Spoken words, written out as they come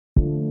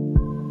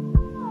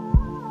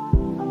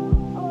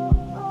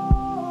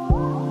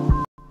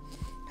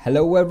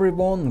Hello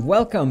everyone,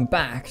 welcome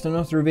back to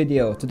another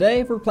video.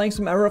 Today we're playing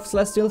some Era of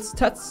Celestials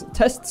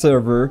test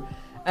server,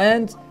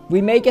 and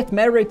we may get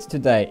married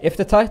today. If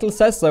the title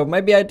says so,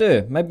 maybe I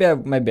do. Maybe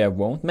I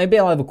won't. Maybe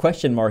I'll have a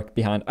question mark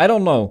behind. I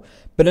don't know.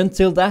 But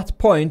until that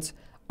point,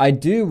 I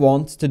do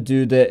want to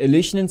do the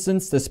illusion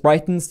instance, the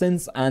sprite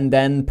instance, and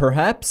then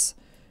perhaps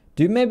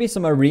do maybe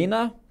some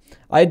arena.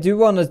 I do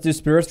want to do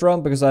Spirit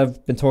Realm because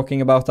I've been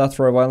talking about that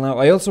for a while now.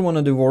 I also want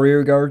to do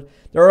Warrior Guard.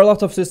 There are a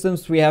lot of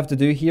systems we have to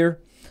do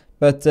here.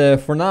 But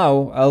for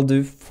now, I'll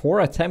do 4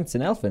 attempts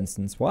in Elf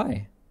Instance.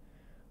 Why?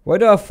 Why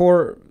do I have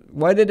 4?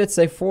 Why did it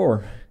say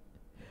 4?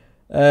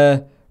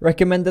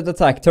 Recommended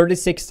attack,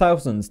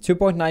 36,000.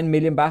 2.9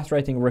 million bat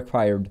rating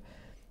required.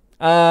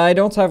 I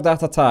don't have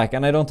that attack,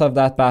 and I don't have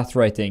that bat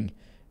rating.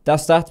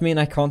 Does that mean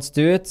I can't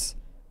do it?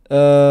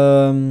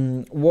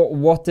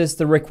 What is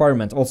the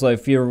requirement? Also,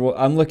 if you're...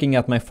 I'm looking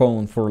at my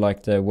phone for,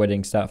 like, the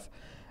wedding stuff.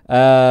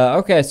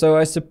 Okay, so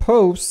I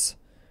suppose...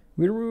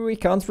 We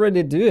can't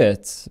really do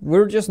it.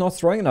 We're just not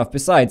strong enough.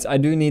 Besides, I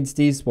do need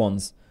these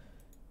ones.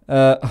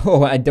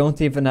 Oh, I don't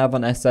even have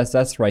an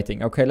SSS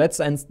rating. Okay, let's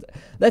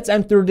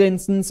enter the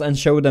instance and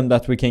show them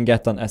that we can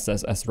get an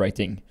SSS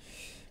rating.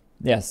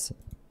 Yes.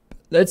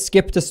 Let's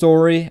skip the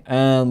story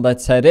and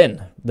let's head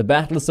in. The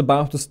battle's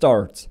about to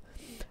start.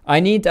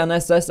 I need an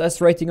SSS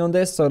rating on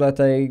this so that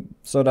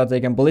they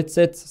can blitz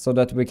it, so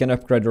that we can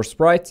upgrade our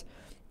sprite.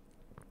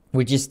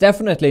 Which is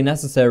definitely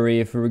necessary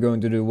if we're going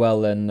to do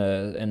well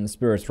in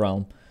Spirit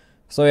Realm.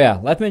 So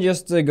yeah, let me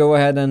just go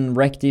ahead and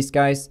wreck these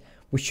guys.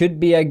 We should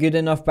be a good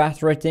enough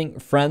bat rating.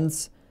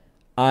 Friends,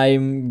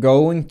 I'm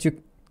going to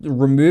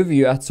remove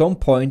you at some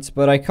point,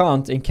 but I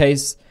can't in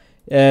case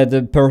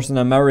the person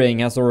I'm marrying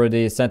has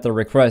already sent a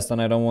request, and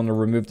I don't want to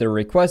remove the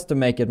request to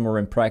make it more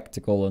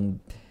impractical and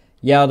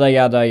yada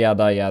yada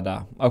yada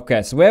yada.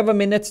 Okay, so we have a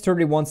minute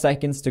 31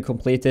 seconds to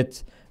complete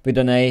it with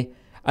an A.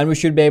 And we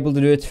should be able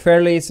to do it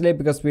fairly easily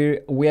because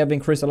we have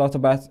increased a lot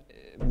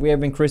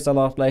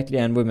lately,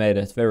 and we made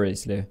it very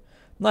easily.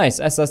 Nice,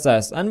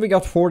 SSS, and we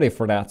got 40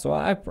 for that, so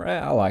I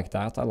like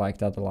that. I like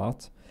that a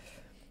lot.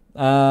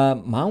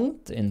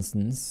 Mount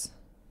instance.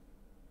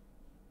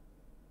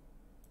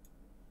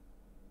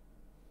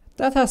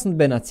 That hasn't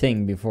been a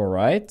thing before,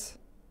 right?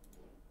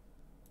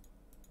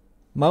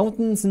 Mount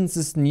instance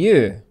is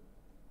new.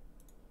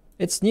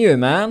 It's new,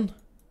 man.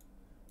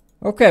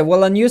 Okay,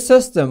 well, a new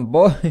system,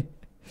 boy.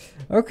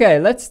 Okay,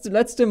 let's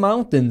do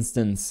Mount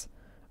Instance.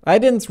 I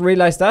didn't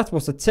realize that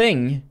was a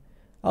thing.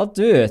 I'll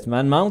do it,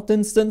 man. Mount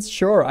Instance,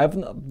 sure.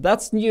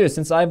 That's new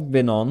since I've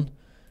been on.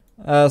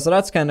 So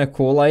that's kind of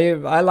cool.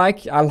 I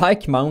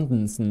like Mount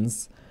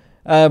Instance.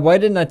 Why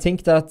didn't I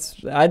think that?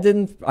 I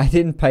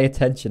didn't pay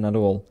attention at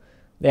all.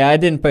 Yeah, I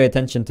didn't pay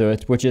attention to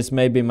it, which is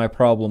maybe my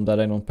problem that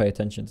I don't pay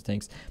attention to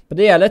things. But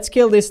yeah, let's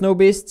kill these snow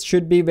beasts.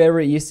 Should be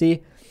very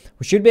easy.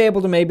 We should be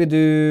able to maybe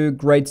do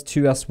grade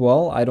 2 as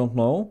well. I don't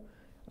know.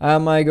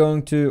 Am I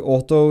going to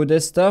auto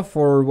this stuff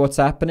or what's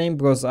happening?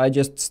 Because I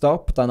just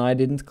stopped and I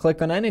didn't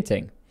click on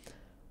anything.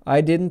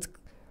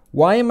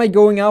 Why am I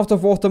going out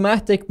of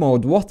automatic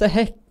mode? What the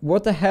heck?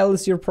 What the hell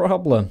is your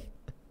problem?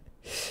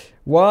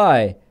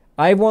 Why?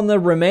 I want to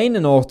remain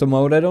in auto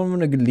mode. I don't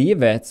want to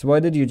leave it. Why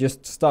did you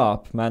just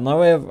stop, man?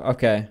 Now I have...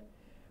 Okay.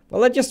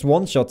 Well, I just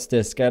one-shot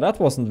this guy. That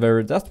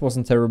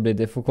wasn't terribly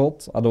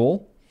difficult at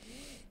all.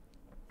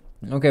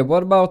 Okay,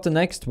 what about the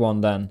next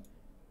one then?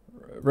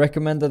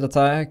 Recommended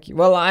attack.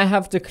 Well, I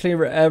have to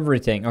clear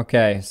everything.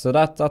 Okay, so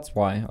that's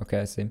why. Okay,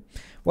 I see.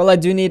 Well, I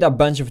do need a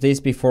bunch of these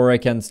before I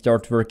can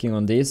start working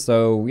on these.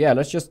 So yeah,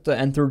 let's just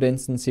enter the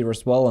instance here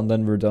as well, and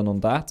then we're done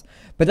on that.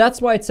 But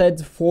that's why it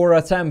said 4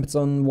 attempts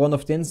on one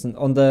of the instance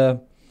on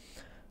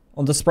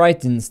the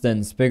sprite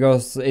instance,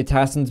 because it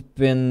hasn't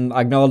been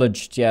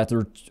acknowledged yet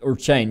or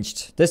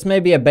changed. This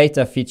may be a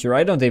beta feature.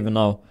 I don't even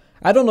know.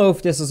 I don't know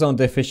if this is on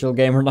the official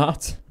game or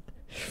not.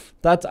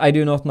 That I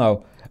do not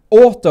know.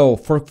 Auto,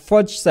 for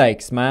fudge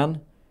sakes, man.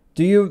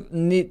 Do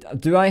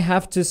I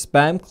have to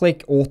spam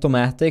click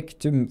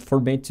automatic for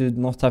me to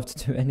not have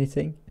to do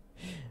anything?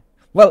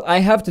 Well, I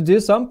have to do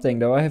something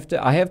though. I have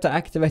to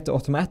activate the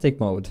automatic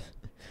mode.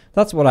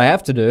 That's what I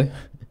have to do.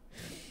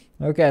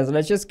 Okay, so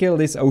let's just kill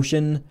this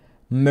ocean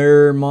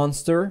mer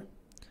monster.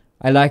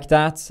 I like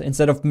that.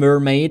 Instead of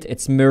mermaid,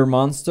 it's mer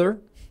monster.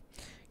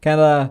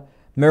 Kinda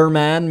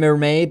merman,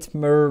 mermaid,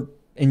 mer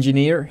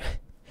engineer,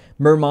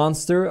 mer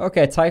monster.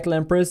 Okay, title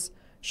empress.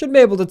 Should be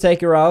able to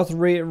take her out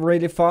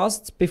really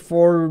fast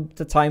before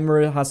the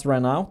timer has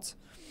run out.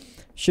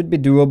 Should be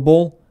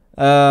doable.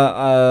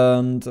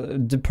 And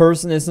the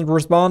person isn't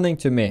responding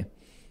to me.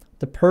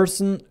 The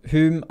person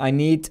whom I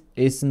need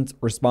isn't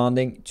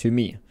responding to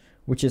me,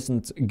 which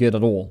isn't good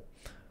at all.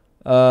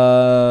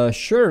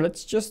 Sure,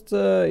 let's just...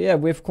 yeah,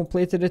 we've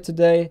completed it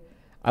today.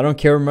 I don't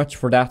care much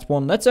for that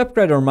one. Let's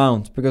upgrade our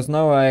mount, because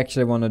now I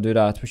actually want to do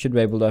that. We should be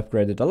able to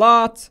upgrade it a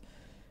lot.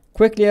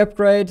 Quickly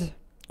upgrade.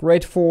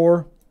 Grade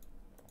 4.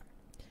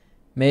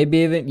 Maybe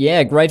even,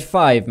 yeah, grade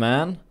 5,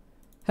 man.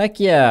 Heck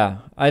yeah.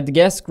 I'd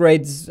guess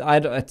grades,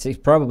 it's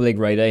probably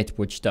grade 8,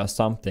 which does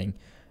something.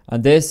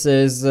 And this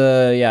is,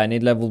 yeah, I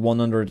need level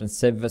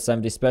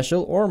 170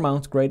 special or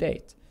mount grade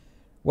 8.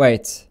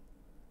 Wait.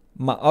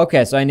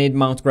 Okay, so I need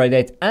mount grade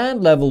 8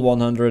 and level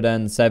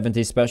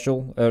 170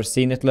 special, or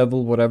zenith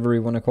level, whatever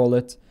you want to call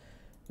it.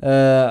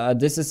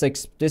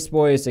 This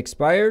boy is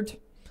expired.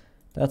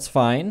 That's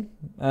fine.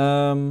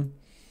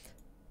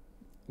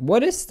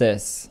 What is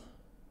this?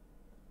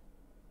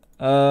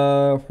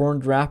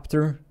 Horned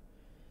raptor.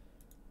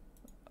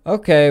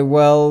 Okay,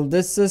 well,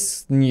 this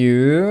is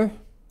new.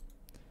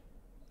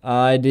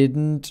 I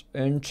didn't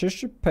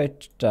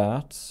anticipate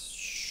that.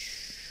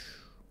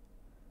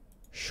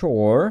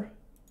 Sure.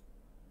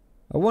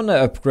 I want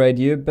to upgrade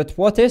you, but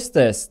what is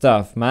this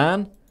stuff,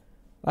 man?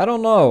 I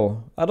don't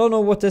know. I don't know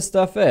what this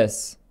stuff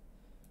is.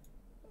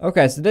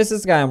 Okay, so this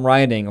is the guy I'm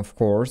riding, of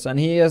course, and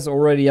he is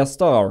already a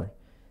star.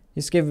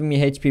 He's giving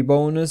me HP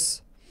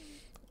bonus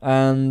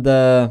and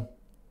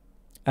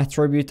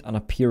attribute and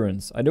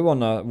appearance. I do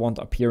want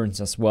appearance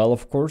as well,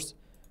 of course.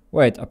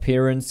 Wait,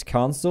 appearance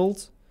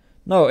cancelled?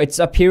 No, it's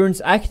appearance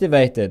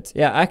activated.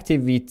 Yeah,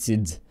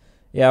 activated.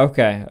 Yeah,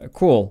 okay,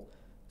 cool.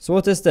 So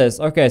what is this?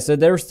 Okay, so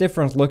there's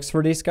different looks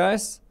for these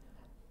guys.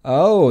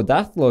 Oh,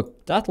 that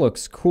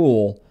looks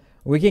cool.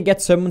 We can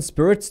get summon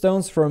spirit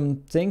stones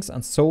from things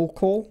and soul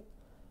coal.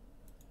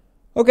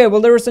 Okay,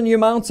 well there is a new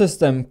mount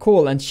system.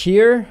 Cool. And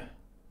cheer.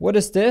 What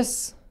is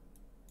this?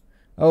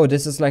 Oh,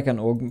 this is like an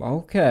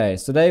okay,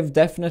 so they've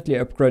definitely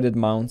upgraded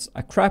mounts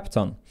a crap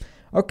ton.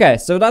 Okay,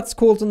 so that's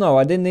cool to know.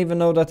 I didn't even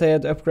know that they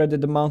had upgraded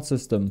the mount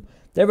system.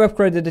 They've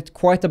upgraded it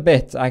quite a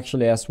bit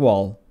actually as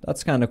well.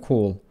 That's kind of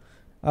cool.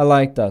 I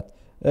like that.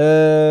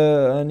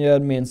 And you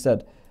had me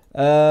instead.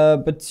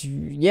 But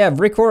yeah,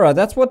 Vrikora,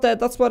 that's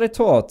what I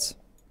thought.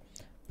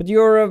 But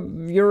you're a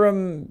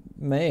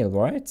male,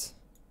 right?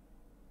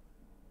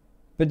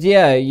 But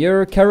yeah,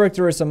 your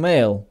character is a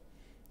male.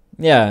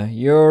 Yeah,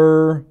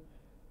 your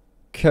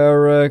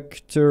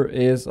character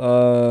is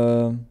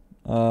a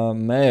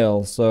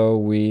male, so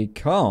we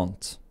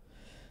can't.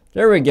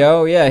 There we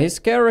go. Yeah, his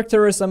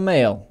character is a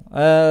male.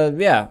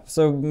 Yeah,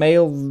 so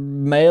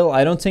male.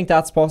 I don't think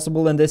that's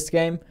possible in this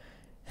game,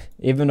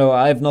 even though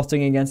I have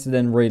nothing against it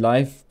in real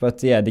life.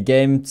 But yeah, the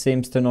game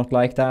seems to not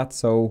like that.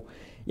 So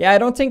yeah, I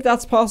don't think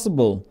that's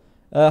possible.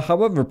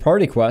 However,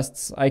 party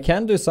quests, I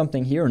can do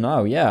something here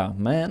now. Yeah,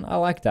 man, I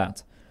like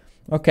that.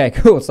 Okay,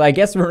 cool. So I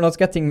guess we're not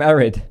getting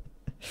married.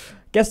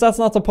 Guess that's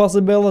not a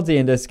possibility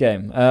in this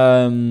game.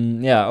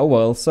 Yeah, oh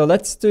well. So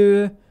let's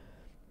do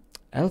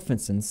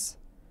Elphinsons.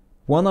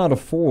 1 out of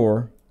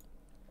 4.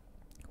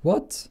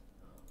 What?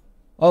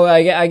 Oh,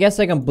 I guess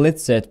I can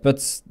blitz it,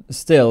 but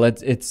still,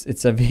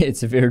 it's a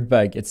weird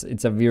bug.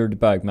 It's a weird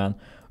bug, man.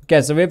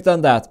 Okay, so we've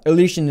done that.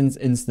 Illusion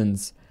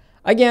instance.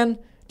 Again,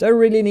 do I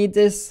really need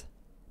this?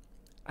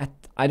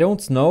 I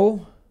don't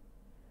know.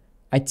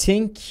 I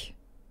think.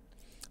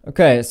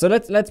 Okay, so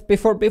let's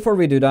before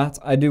we do that,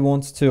 I do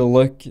want to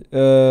look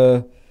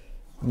male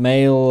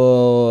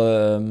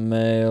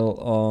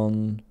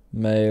on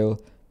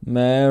male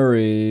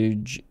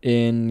marriage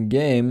in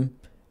game.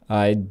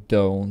 I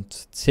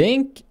don't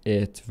think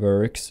it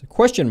works.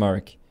 Question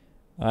mark.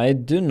 I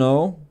don't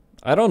know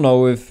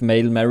if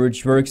male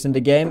marriage works in the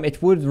game.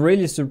 It would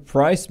really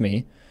surprise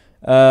me.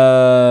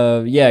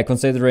 Yeah,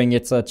 considering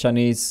it's a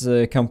Chinese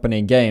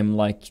company game,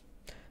 like,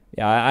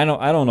 yeah, I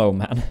don't know,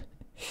 man.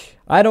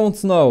 I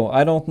don't know.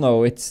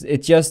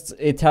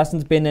 It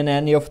hasn't been in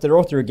any of the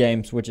other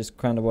games, which is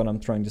kind of what I'm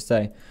trying to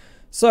say.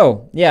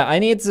 So yeah, I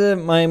need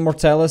my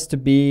Mortalis to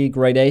be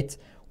grade 8,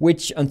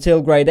 which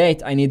until grade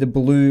 8 I need the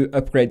blue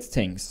upgrade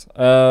things.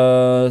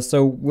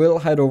 So we'll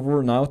head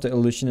over now to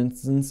Illusion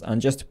Instance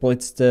and just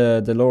blitz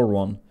the lower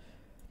one.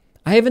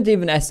 I haven't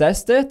even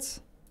assessed it.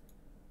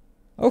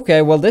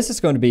 Okay, well this is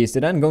going to be easy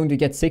then. I'm going to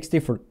get 60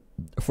 for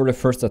the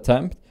first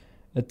attempt.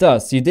 It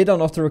does. You did on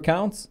other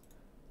accounts?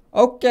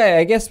 Okay,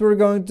 I guess we're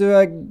going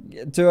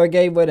to a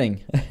gay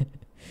wedding.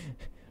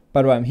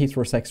 By the way, I'm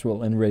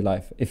heterosexual in real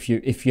life, if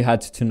you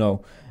had to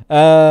know.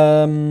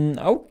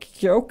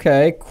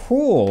 Okay,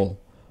 cool.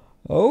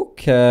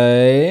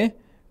 Okay,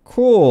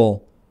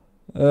 cool.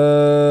 Let's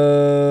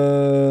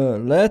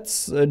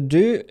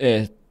do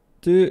it.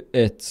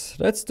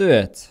 Let's do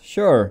it.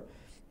 Sure.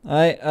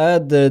 I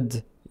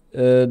added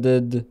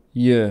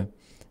you.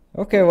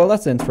 Okay, well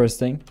that's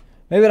interesting.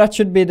 Maybe that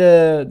should be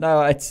the...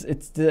 No, it's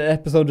the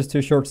episode is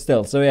too short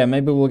still. So yeah,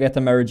 maybe we'll get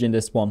a marriage in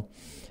this one.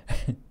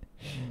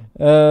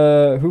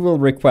 Who will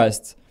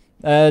request?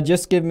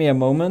 Just give me a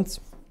moment.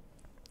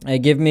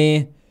 Give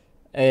me...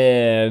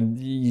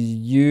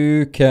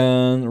 you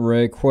can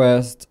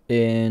request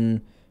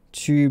in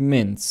 2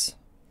 minutes.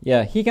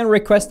 Yeah, he can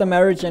request a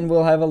marriage and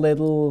we'll have a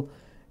little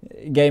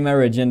gay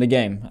marriage in the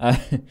game.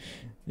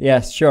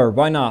 Yes, sure.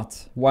 Why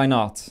not? Why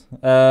not?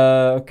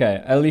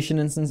 Okay. Illusion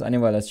instance.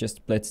 Anyway, let's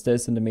just blitz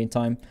this in the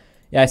meantime.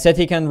 Yeah, I said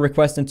he can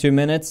request in 2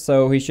 minutes,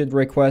 so he should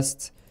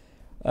request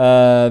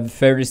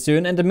fairly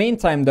soon. In the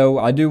meantime, though,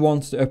 I do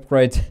want to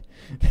upgrade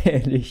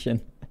the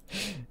illusion.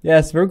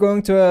 Yes, we're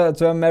going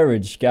to a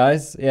marriage,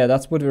 guys. Yeah,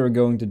 that's what we're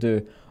going to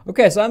do.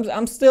 Okay, so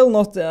I'm still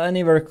not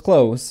anywhere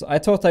close. I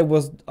thought I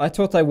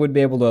would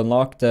be able to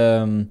unlock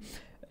the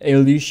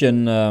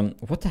illusion.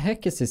 What the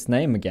heck is his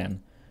name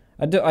again?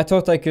 I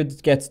thought I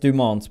could get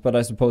Dumont, but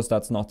I suppose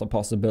that's not a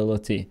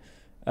possibility.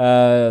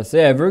 So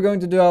yeah, we're going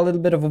to do a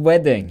little bit of a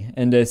wedding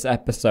in this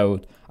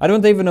episode. I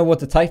don't even know what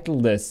the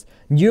title is.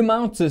 New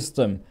mount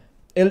system,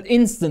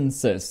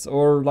 instances,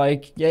 or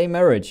like gay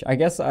marriage. I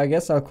guess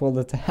I'll call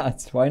it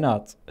that. Why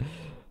not?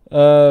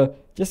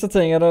 Just a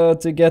thing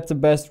to get the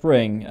best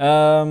ring.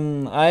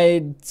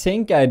 I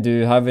think I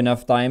do have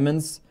enough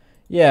diamonds.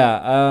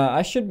 Yeah,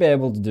 I should be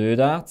able to do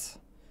that.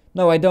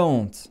 No, I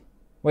don't.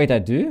 Wait, I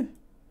do?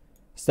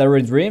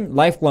 Steroid Dream,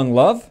 Lifelong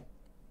Love.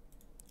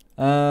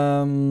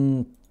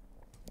 Steroid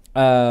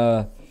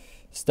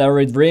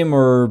Dream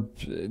or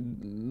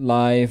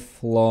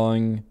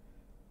Lifelong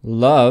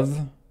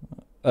Love.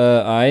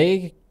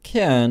 I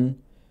can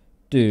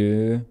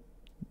do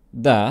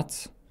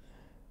that.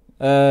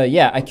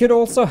 Yeah, I could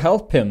also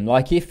help him.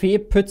 Like, if he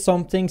put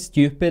something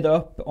stupid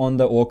up on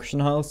the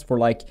auction house for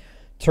like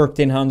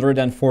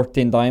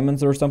 1,314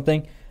 diamonds or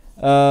something,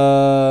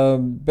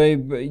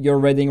 babe, your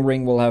wedding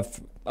ring will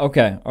have...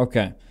 Okay,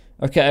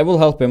 I will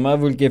help him. I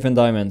will give him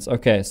diamonds.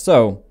 Okay,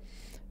 so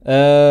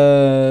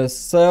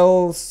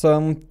sell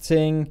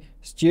something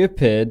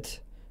stupid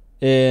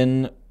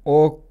in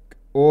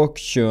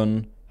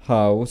auction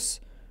house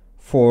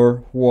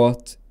for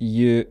what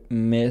you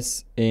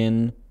miss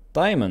in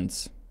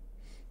diamonds.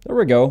 There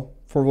we go.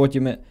 For what you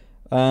miss,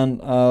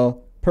 and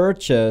I'll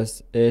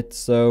purchase it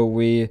so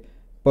we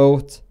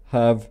both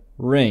have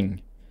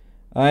ring.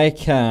 I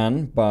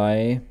can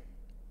buy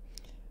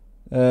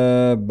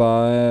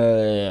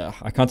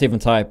I can't even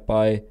type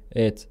buy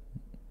it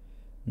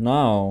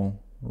now,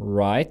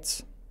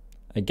 right?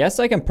 I guess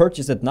I can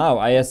purchase it now.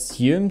 I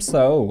assume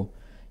so.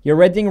 Your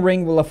wedding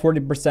ring will have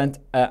 40%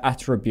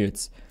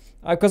 attributes.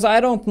 Because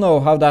I don't know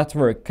how that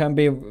works. Can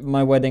be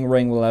my wedding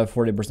ring will have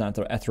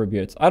 40%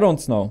 attributes. I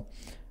don't know.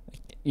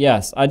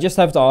 Yes, I just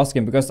have to ask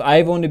him because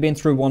I've only been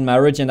through one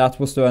marriage and that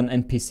was to an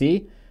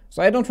NPC.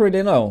 So I don't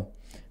really know.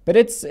 But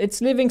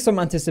it's leaving some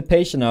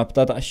anticipation up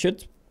that I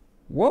should...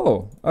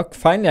 Whoa,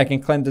 finally I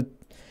can claim the...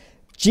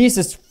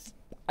 Jesus,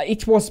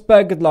 it was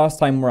bugged last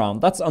time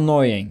around. That's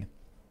annoying.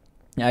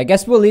 Yeah, I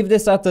guess we'll leave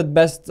this at the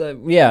best...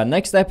 yeah,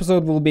 next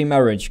episode will be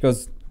marriage,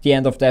 because the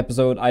end of the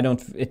episode,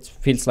 it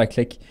feels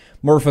like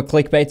more of a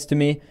clickbait to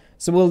me.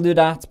 So we'll do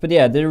that. But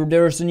yeah,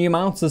 there's a new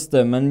mount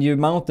system and new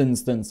mount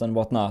instance and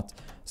whatnot.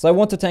 So I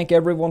want to thank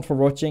everyone for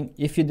watching.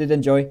 If you did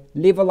enjoy,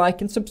 leave a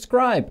like and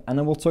subscribe. And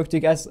I will talk to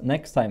you guys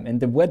next time in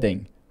the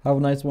wedding. Have a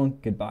nice one.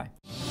 Goodbye.